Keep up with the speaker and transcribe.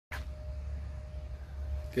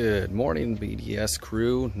Good morning, BDS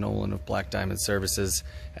crew. Nolan of Black Diamond Services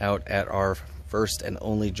out at our first and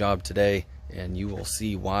only job today, and you will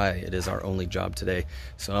see why it is our only job today.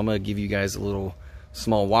 So I'm going to give you guys a little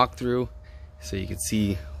small walkthrough so you can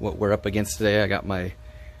see what we're up against today. I got my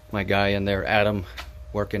guy in there, Adam,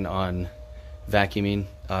 working on vacuuming.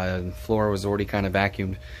 Floor was already kind of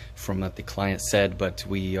vacuumed from what the client said, but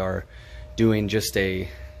we are doing just a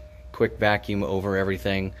quick vacuum over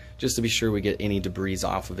everything just to be sure we get any debris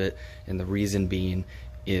off of it. And the reason being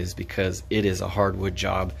is because it is a hardwood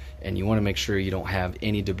job and you want to make sure you don't have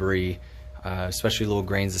any debris, especially little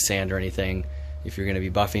grains of sand or anything, if you're going to be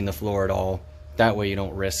buffing the floor at all. That way you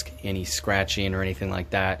don't risk any scratching or anything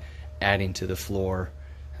like that adding to the floor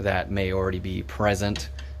that may already be present.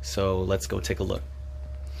 So let's go take a look.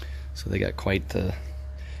 So they got quite the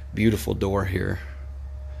beautiful door here.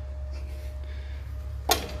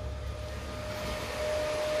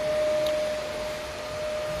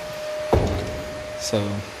 So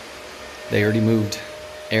they already moved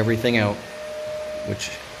everything out, which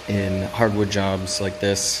in hardwood jobs like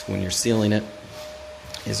this, when you're sealing it,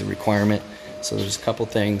 is a requirement. So there's a couple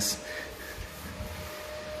things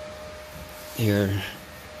here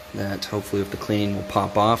that hopefully with the cleaning will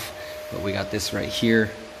pop off, but we got this right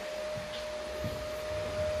here.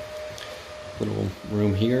 Little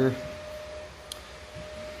room here.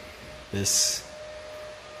 This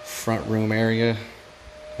front room area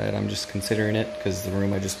that I'm just considering it because the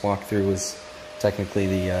room I just walked through was technically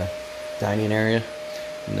the dining area,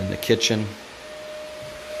 and then the kitchen.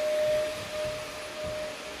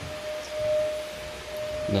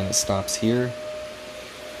 And then it stops here.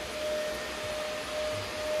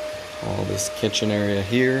 All this kitchen area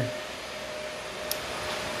here.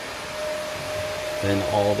 Then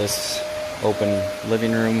all this open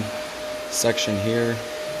living room section here.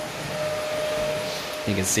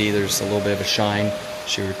 You can see there's a little bit of a shine.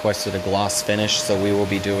 She requested a gloss finish, so we will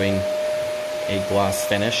be doing a gloss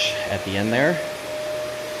finish at the end there.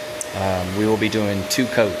 We will be doing 2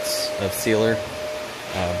 coats of sealer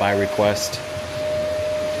by request.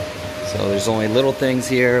 So there's only little things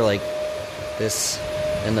here like this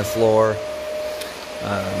in the floor.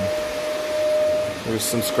 There's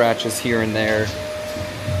some scratches here and there.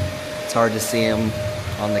 It's hard to see them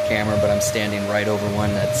on the camera, but I'm standing right over one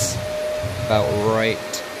that's about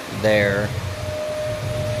right there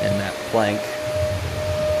in that plank.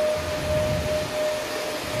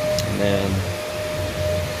 And then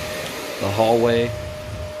the hallway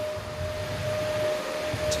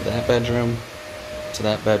to that bedroom,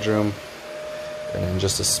 and then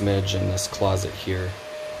just a smidge in this closet here.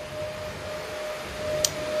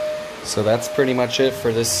 So that's pretty much it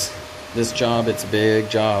for this job. It's a big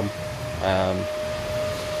job.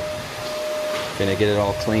 Gonna get it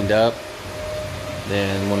all cleaned up.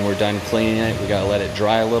 Then when we're done cleaning it, we gotta let it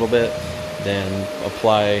dry a little bit, then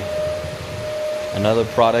apply another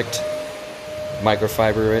product,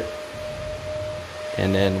 microfiber it,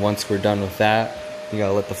 and then once we're done with that, you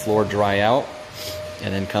gotta let the floor dry out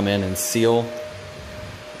and then come in and seal,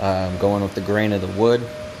 going with the grain of the wood.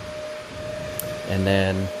 And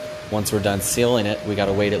then once we're done sealing it, we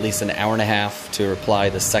gotta wait at least an hour and a half to apply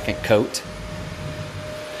the second coat,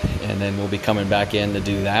 and then we'll be coming back in to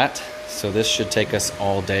do that. So this should take us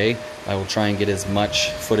all day. I will try and get as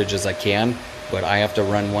much footage as I can, but I have to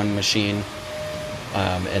run one machine,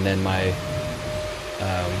 and then my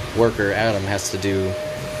worker, Adam, has to do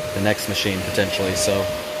the next machine potentially. So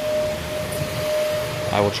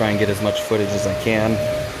I will try and get as much footage as I can.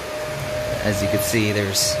 As you can see,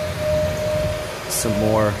 there's some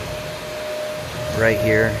more right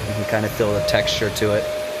here. You can kind of feel the texture to it.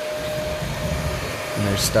 And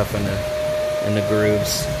there's stuff in the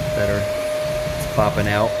grooves that are popping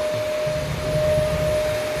out.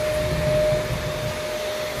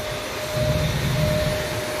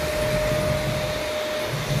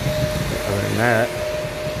 Other than that,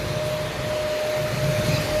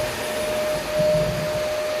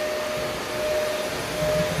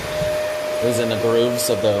 it was in the grooves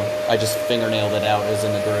of the, I just fingernailed it out. It was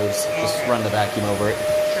in the grooves. Just run the vacuum over it.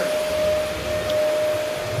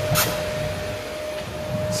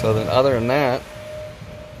 So then other than that,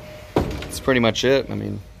 that's pretty much it. I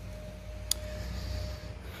mean,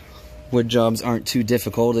 wood jobs aren't too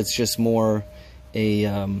difficult. It's just more a,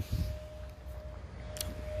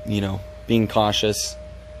 you know, being cautious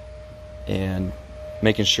and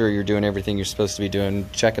making sure you're doing everything you're supposed to be doing,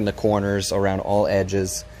 checking the corners around all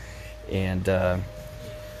edges, and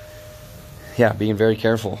yeah, being very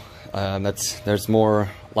careful. There's more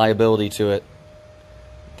liability to it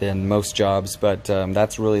than most jobs, but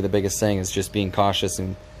that's really the biggest thing, is just being cautious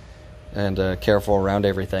and and careful around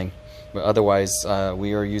everything. But otherwise,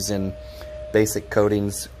 we are using Basic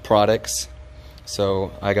Coatings products.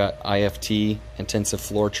 So I got IFT, intensive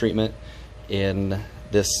floor treatment, in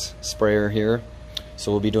this sprayer here.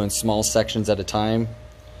 So we'll be doing small sections at a time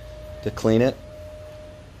to clean it.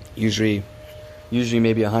 Usually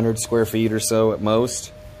maybe 100 square feet or so at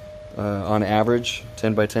most. On average,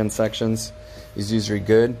 10 by 10 sections is usually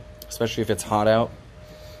good, especially if it's hot out.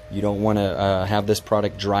 You don't want to have this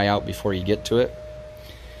product dry out before you get to it,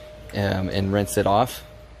 and rinse it off.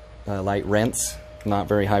 Light rinse, not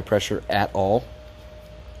very high pressure at all.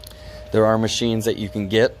 There are machines that you can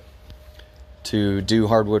get to do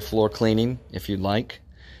hardwood floor cleaning if you'd like.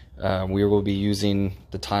 We will be using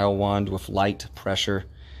the tile wand with light pressure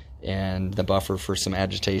and the buffer for some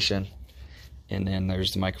agitation. And then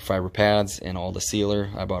there's the microfiber pads and all the sealer.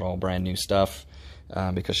 I bought all brand new stuff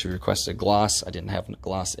because she requested gloss. I didn't have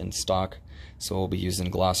gloss in stock, so we'll be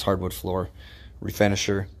using gloss hardwood floor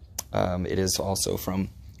refinisher. It is also from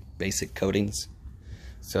Basic Coatings.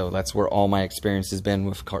 So that's where all my experience has been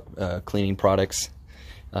with cleaning products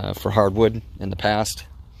for hardwood in the past.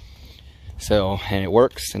 So, and it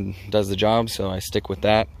works and does the job, so I stick with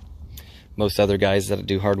that. Most other guys that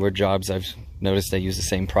do hardwood jobs, I've noticed they use the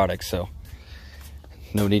same product, so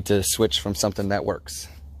no need to switch from something that works.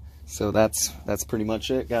 So that's pretty much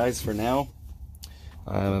it, guys, for now.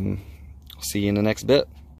 See you in the next bit.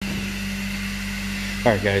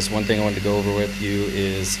 Alright guys, one thing I wanted to go over with you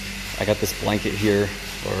is I got this blanket here,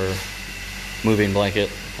 or moving blanket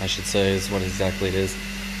I should say is what exactly it is,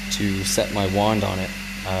 to set my wand on it.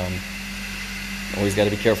 Always got to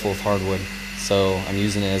be careful with hardwood, so I'm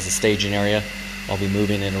using it as a staging area. I'll be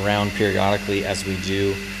moving it around periodically as we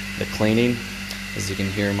do the cleaning. As you can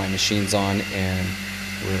hear, my machine's on and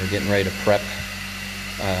we're getting ready to prep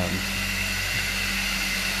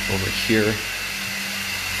over here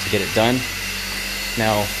to get it done.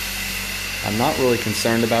 Now, I'm not really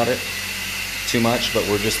concerned about it too much, but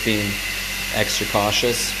we're just being extra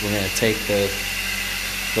cautious. We're going to take the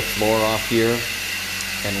floor off here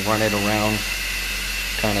and run it around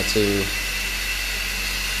kind of to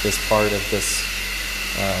this part of this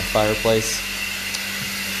fireplace.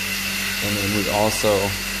 And then we also,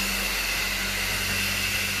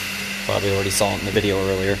 probably already saw it in the video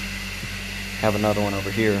earlier, have another one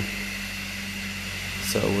over here.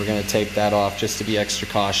 So we're going to tape that off just to be extra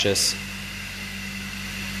cautious.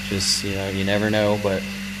 Just, you know, you never know, but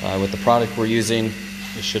with the product we're using,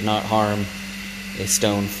 it should not harm a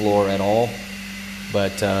stone floor at all.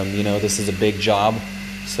 But you know, this is a big job,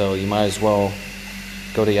 so you might as well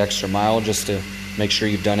go the extra mile just to make sure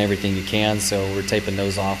you've done everything you can. So we're taping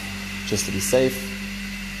those off just to be safe.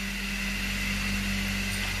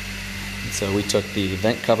 And so we took the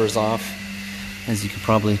vent covers off, as you can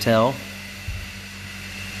probably tell.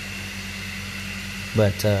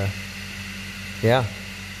 But yeah,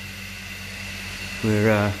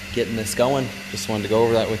 we're getting this going. Just wanted to go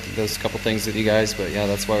over that with those couple things with you guys. But yeah,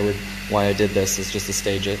 that's why I did this, is just to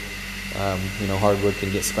stage it. You know, hardwood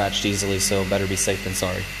can get scratched easily, so better be safe than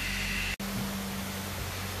sorry.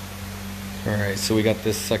 Alright, so we got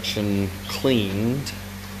this section cleaned.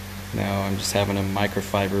 Now I'm just having to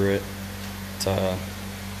microfiber it to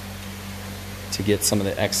get some of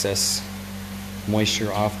the excess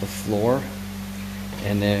moisture off the floor.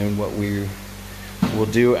 And then what we will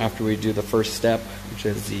do after we do the first step, which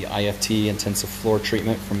is the IFT, intensive floor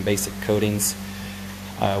treatment from Basic Coatings,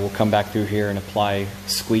 we'll come back through here and apply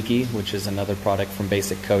Squeaky, which is another product from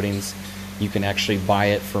Basic Coatings. You can actually buy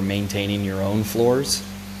it for maintaining your own floors,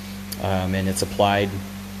 and it's applied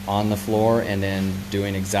on the floor, and then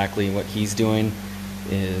doing exactly what he's doing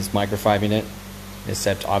is microfibering it,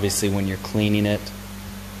 except obviously when you're cleaning it,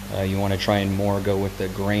 you want to try and more go with the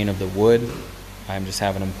grain of the wood. I'm just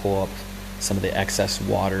having them pull up some of the excess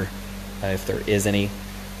water, if there is any.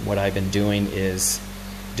 What I've been doing is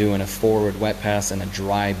doing a forward wet pass and a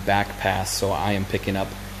dry back pass, so I am picking up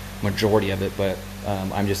majority of it, but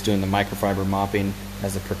I'm just doing the microfiber mopping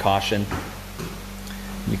as a precaution.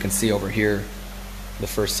 You can see over here, the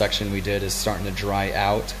first section we did is starting to dry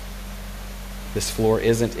out. This floor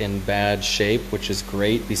isn't in bad shape, which is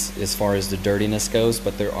great as far as the dirtiness goes,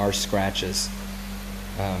 but there are scratches.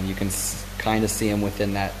 You can kind of see them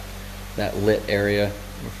within that lit area,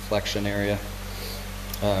 reflection area.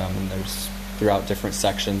 And there's throughout different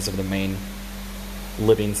sections of the main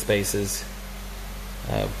living spaces.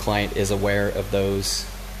 Client is aware of those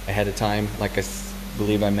ahead of time. Like I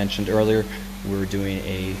believe I mentioned earlier, we're doing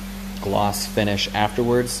a gloss finish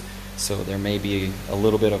afterwards, so there may be a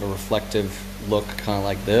little bit of a reflective look, kind of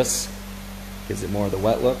like this. Gives it more of the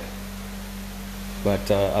wet look.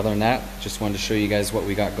 But other than that, just wanted to show you guys what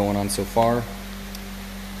we got going on so far.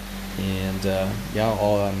 And yeah,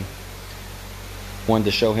 I'll wanted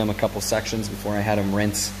to show him a couple sections before I had him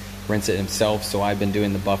rinse it himself. So I've been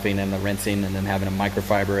doing the buffing and the rinsing, and then having him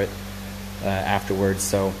microfiber it afterwards.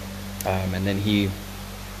 So and then he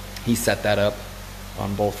set that up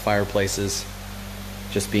on both fireplaces,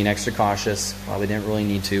 just being extra cautious. Probably didn't really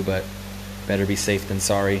need to, but better be safe than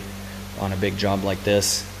sorry on a big job like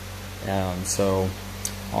this. So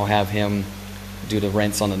I'll have him do the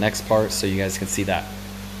rinse on the next part so you guys can see that.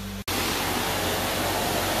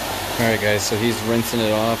 Alright guys, so he's rinsing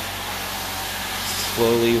it off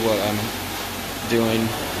slowly. What I'm doing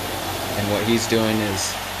and what he's doing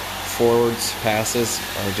is forwards passes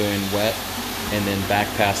are doing wet, and then back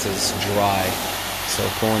passes dry. So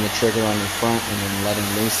pulling the trigger on your front and then letting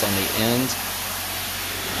loose on the end.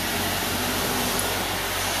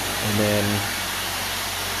 And then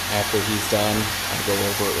after he's done, I go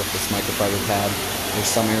over it with this microfiber pad. There's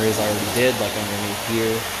some areas I already did, like underneath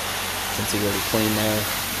here, since he already cleaned there.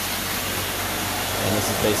 And this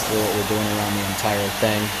is basically what we're doing around the entire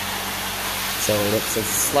thing. So it's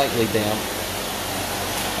slightly damp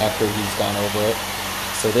after he's gone over it.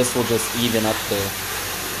 So this will just even up the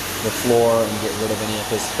floor and get rid of any of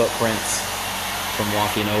his footprints from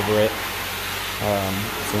walking over it.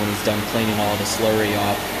 So when he's done cleaning all the slurry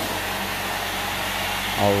off,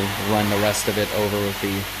 I'll run the rest of it over with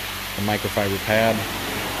the microfiber pad.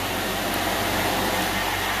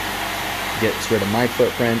 Gets rid of my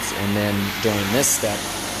footprints, and then during this step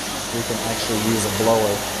we can actually use a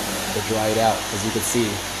blower to dry it out. As you can see,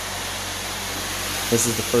 this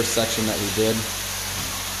is the first section that we did,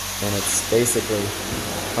 and it's basically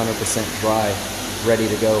 100% dry, ready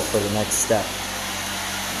to go for the next step.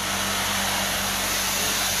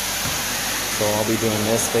 So I'll be doing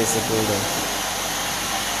this basically to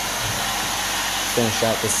finish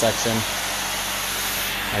out this section.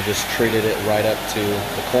 I just treated it right up to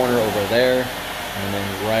the corner over there, and then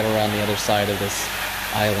right around the other side of this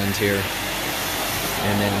island here.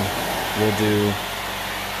 And then we'll do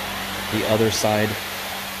the other side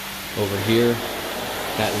over here.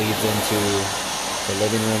 That leads into the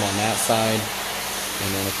living room on that side.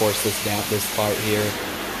 And then of course this part here,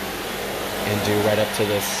 and do right up to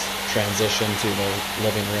this transition to the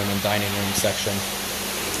living room and dining room section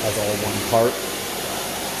as all one part.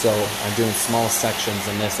 So I'm doing small sections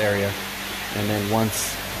in this area, and then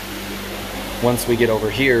once we get over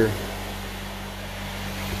here,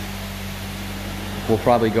 we'll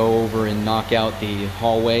probably go over and knock out the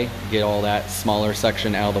hallway, get all that smaller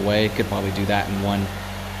section out of the way. Could probably do that in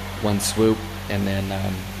one swoop, and then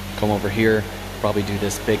come over here, probably do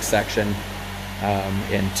this big section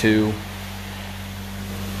in two.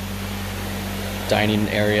 Dining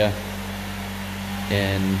area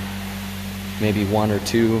in maybe one or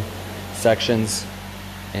two sections,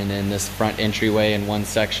 and then this front entryway in one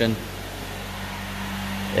section,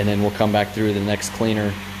 and then we'll come back through the next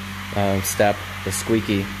cleaner step, the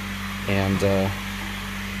squeaky, and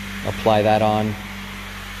apply that on,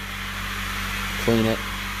 clean it,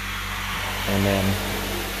 and then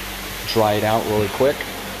dry it out really quick.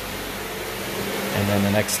 And then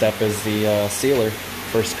the next step is the sealer,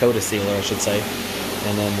 first coat of sealer I should say,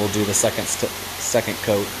 and then we'll do the second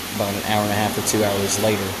coat about an hour and a half or 2 hours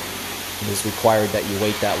later. It is required that you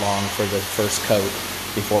wait that long for the first coat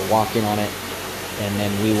before walking on it. And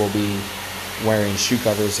then we will be wearing shoe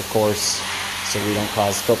covers, of course, so we don't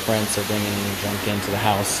cause footprints or bring any junk into the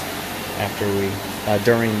house after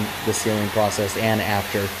during the sealing process and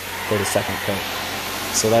after for the second coat.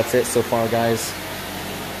 So that's it so far, guys.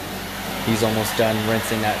 He's almost done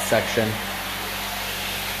rinsing that section.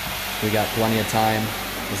 We got plenty of time.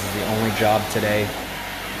 This is the only job today.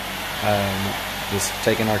 Just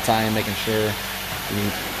taking our time, making sure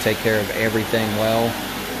we take care of everything well.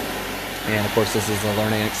 And of course, this is a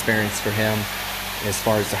learning experience for him as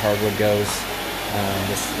far as the hardwood goes.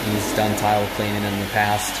 He's done tile cleaning in the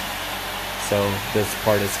past, so this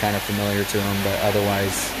part is kind of familiar to him, but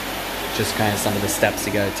otherwise, just kind of some of the steps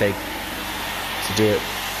you gotta take to do it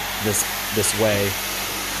this way.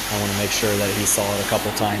 I want to make sure that he saw it a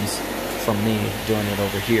couple times from me doing it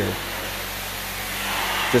over here,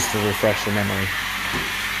 just to refresh the memory.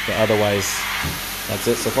 But otherwise, that's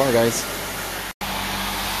it so far, guys.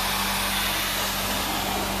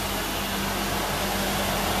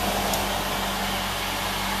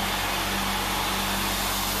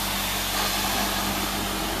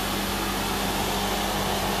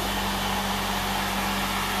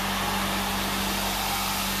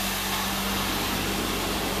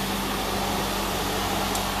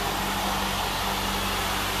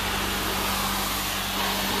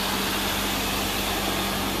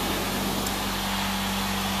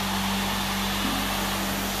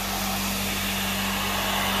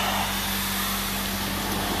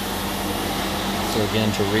 So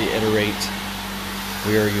again, to reiterate,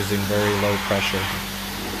 we are using very low pressure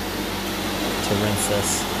to rinse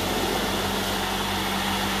this.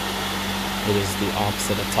 It is the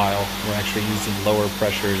opposite of tile. We're actually using lower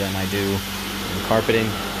pressure than I do in carpeting,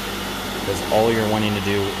 because all you're wanting to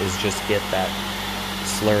do is just get that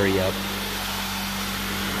slurry up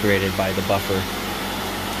created by the buffer,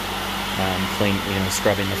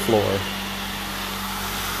 scrubbing the floor.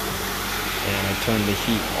 And I turned the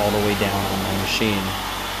heat all the way down on my machine.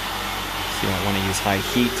 So you don't want to use high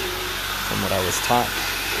heat from what I was taught,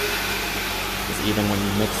 because even when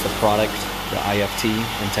you mix the product, the IFT,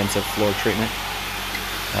 intensive floor treatment,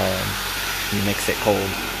 you mix it cold.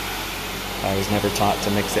 I was never taught to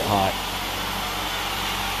mix it hot.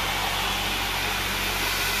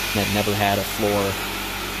 And I've never had a floor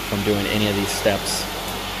from doing any of these steps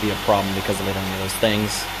be a problem because of any of those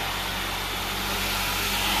things.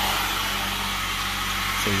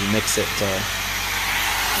 So you mix it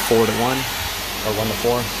 4 to 1 or 1 to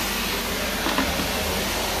 4.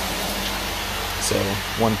 So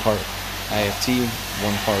 1 part IFT,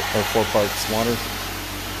 1 part or 4 parts water.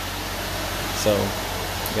 So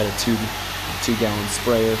I got a 2-gallon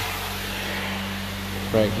sprayer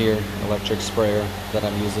right here, electric sprayer that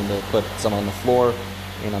I'm using to put some on the floor,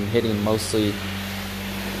 and I'm hitting mostly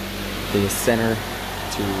the center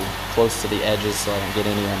to close to the edges so I don't get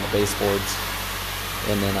any on the baseboards.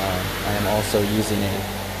 And then I am also using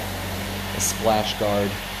a splash guard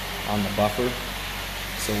on the buffer,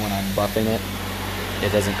 so when I'm buffing it,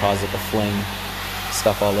 it doesn't cause it to fling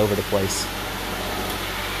stuff all over the place.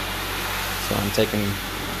 So I'm taking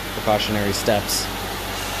precautionary steps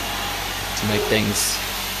to make things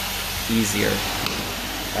easier,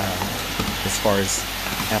 as far as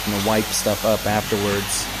having to wipe stuff up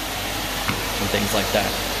afterwards and things like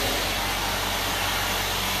that.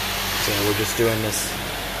 So we're just doing this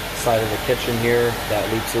side of the kitchen here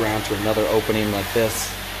that loops around to another opening like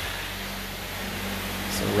this.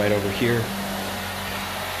 So right over here.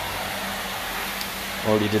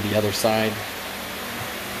 Already did the other side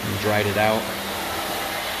and dried it out.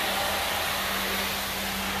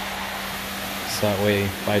 So that way,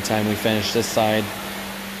 by the time we finish this side,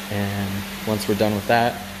 and once we're done with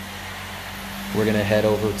that, we're gonna head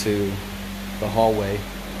over to the hallway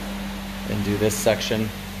and do this section.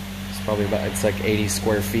 It's probably about, it's like 80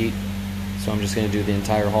 square feet. So I'm just gonna do the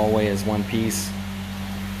entire hallway as one piece.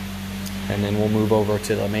 And then we'll move over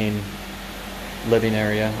to the main living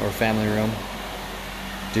area or family room.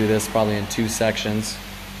 Do this probably in 2 sections,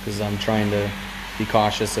 because I'm trying to be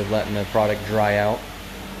cautious of letting the product dry out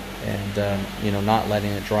and not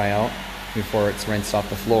letting it dry out before it's rinsed off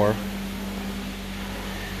the floor.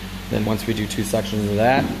 Then once we do 2 sections of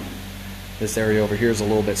that, this area over here is a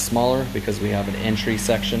little bit smaller because we have an entry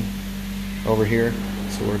section over here.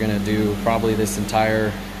 So we're gonna do probably this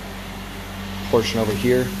entire portion over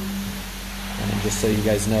here. And just so you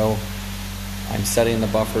guys know, I'm setting the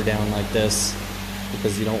buffer down like this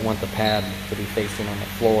because you don't want the pad to be facing on the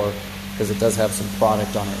floor, because it does have some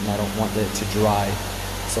product on it and I don't want it to dry.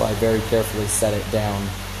 So I very carefully set it down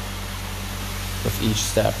with each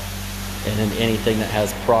step. And then anything that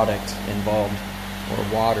has product involved,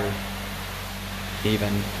 or water,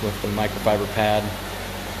 even with the microfiber pad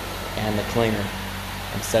and the cleaner,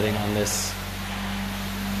 I'm setting on this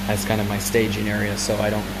as kind of my staging area so I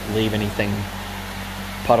don't leave anything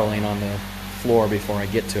puddling on the floor before I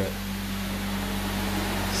get to it.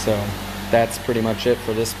 So that's pretty much it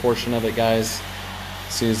for this portion of it, guys.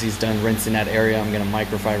 As soon as he's done rinsing that area, I'm going to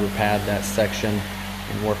microfiber pad that section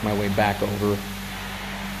and work my way back over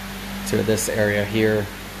to this area here.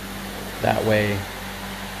 That way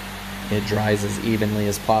it dries as evenly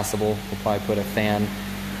as possible. We'll probably put a fan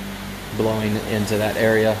blowing into that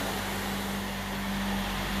area.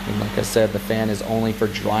 And like I said, the fan is only for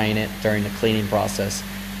drying it during the cleaning process,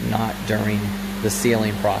 not during the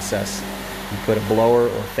sealing process. You put a blower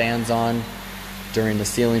or fans on during the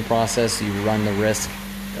sealing process, you run the risk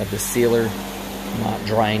of the sealer not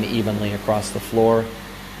drying evenly across the floor.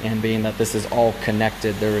 And being that this is all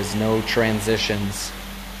connected, there is no transitions,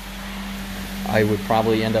 I would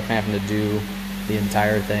probably end up having to do the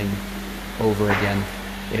entire thing over again.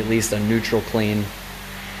 At least a neutral clean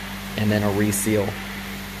and then a reseal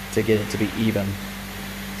to get it to be even.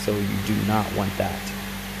 So you do not want that.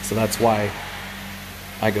 So that's why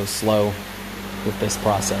I go slow with this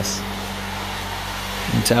process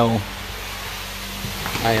until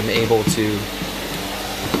I am able to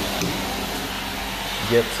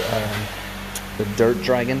get the Dirt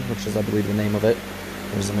Dragon, which is I believe the name of it.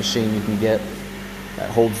 There's a machine you can get that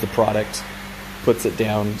holds the product, puts it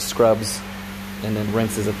down, scrubs, and then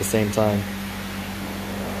rinses at the same time.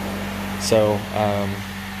 So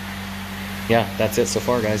yeah, that's it so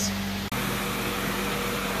far, guys.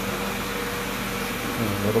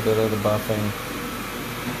 A little bit of the buffing.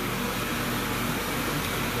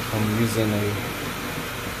 I'm using a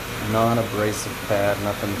non-abrasive pad,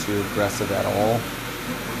 nothing too aggressive at all,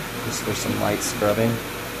 just for some light scrubbing.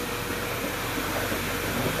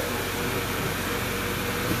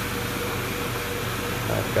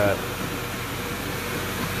 I've got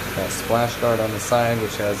that splash guard on the side,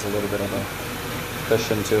 which has a little bit of a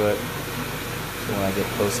cushion to it, so when I get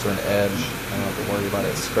close to an edge, I don't have to worry about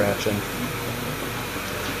it scratching.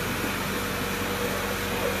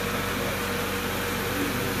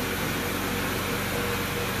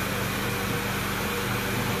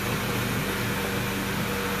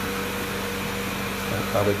 I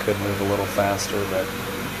probably could move a little faster, but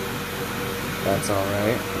that's all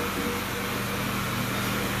right.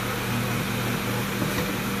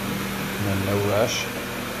 And then no rush.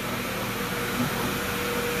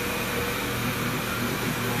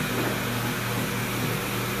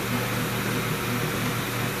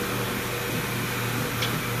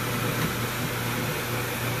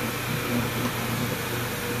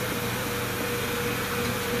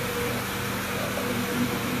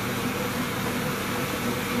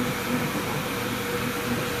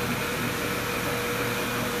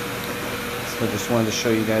 So I just wanted to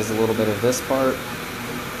show you guys a little bit of this part.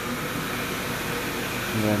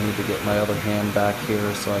 And then I need to get my other hand back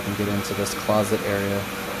here so I can get into this closet area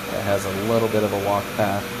that has a little bit of a walk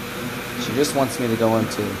path. She just wants me to go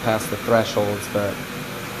into past the thresholds, but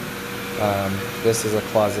this is a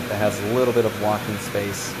closet that has a little bit of walking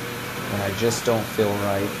space, and I just don't feel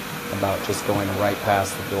right about just going right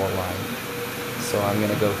past the door line. So I'm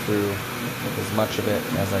going to go through with as much of it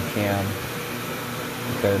as I can,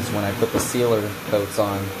 because when I put the sealer coats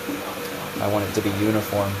on, I want it to be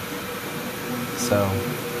uniform. So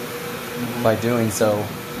by doing so,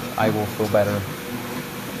 I will feel better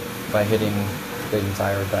by hitting the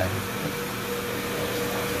entire thing.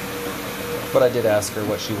 But I did ask her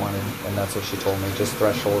what she wanted, and that's what she told me, just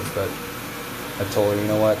thresholds. But I told her, you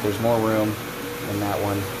know what, there's more room in that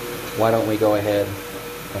one. Why don't we go ahead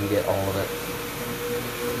and get all of it?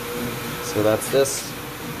 So that's this.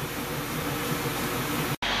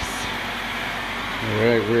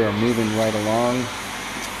 Alright, we are moving right along.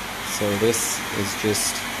 So this is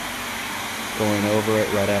just going over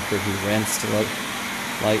it right after he rinsed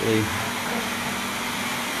lightly.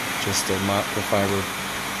 Just a microfiber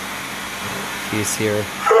piece here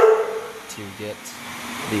to get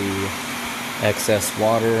the excess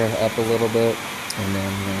water up a little bit, and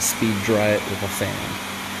then I'm going to speed dry it with a fan.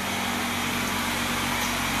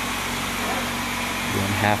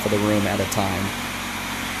 Doing half of the room at a time.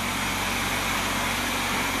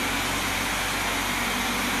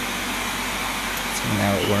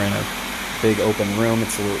 Now that we're in a big open room,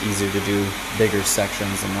 it's a little easier to do bigger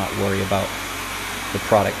sections and not worry about the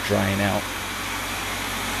product drying out.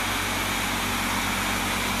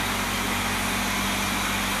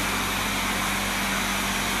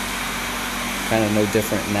 Kind of no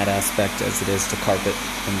different in that aspect as it is to carpet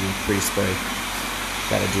when you pre-spray.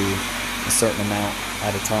 Got to do a certain amount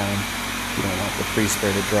at a time. You don't want the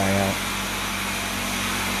pre-spray to dry out.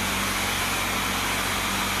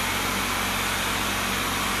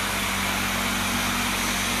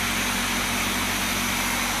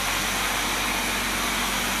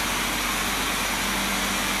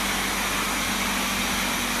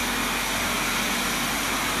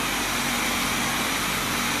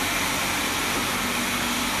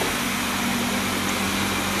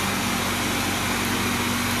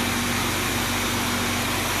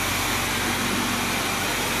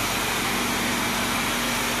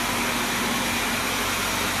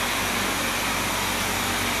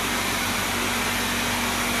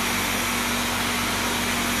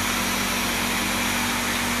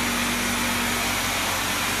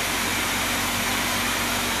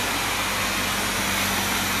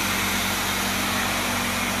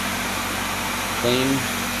 Clean,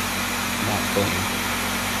 not clean.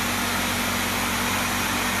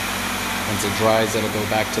 Once it dries, it'll go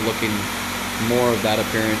back to looking more of that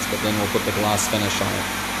appearance, but then we'll put the gloss finish on it.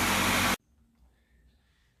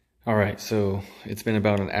 Alright, so it's been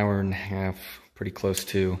about an hour and a half, pretty close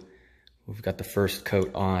to. We've got the first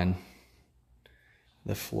coat on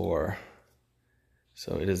the floor.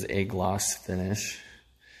 So it is a gloss finish.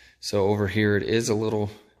 So over here it is a little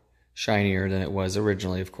shinier than it was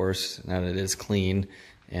originally, of course, now that it is clean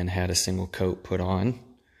and had a single coat put on.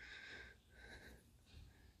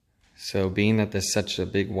 So being that there's such a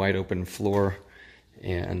big wide open floor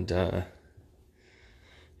and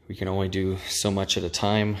we can only do so much at a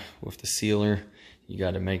time with the sealer, You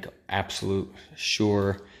got to make absolute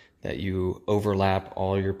sure that you overlap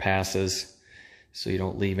all your passes so you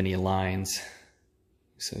don't leave any lines.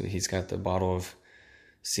 So he's got the bottle of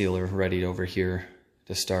sealer ready over here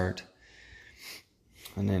to start.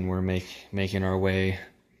 And then we're making our way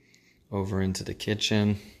over into the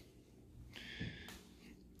kitchen.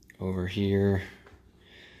 Over here.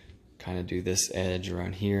 Kind of do this edge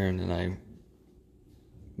around here, and then I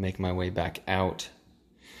make my way back out.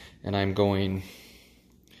 And I'm going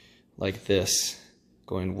like this,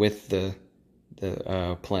 going with the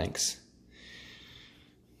planks.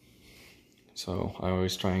 So I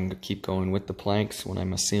always try and keep going with the planks when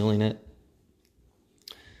I'm sealing it.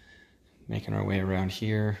 Making our way around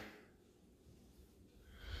here.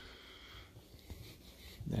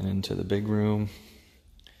 Then into the big room.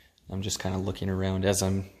 I'm just kind of looking around as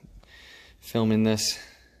I'm filming this.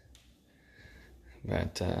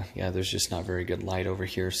 But yeah, there's just not very good light over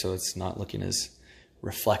here, so it's not looking as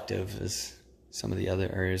reflective as some of the other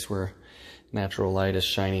areas where natural light is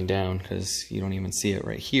shining down, because you don't even see it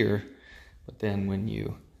right here. But then when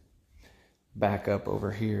you back up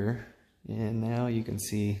over here, and now you can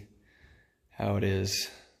see how it is.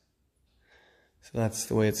 So that's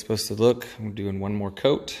the way it's supposed to look. I'm doing one more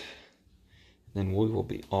coat, then we will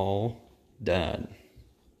be all done.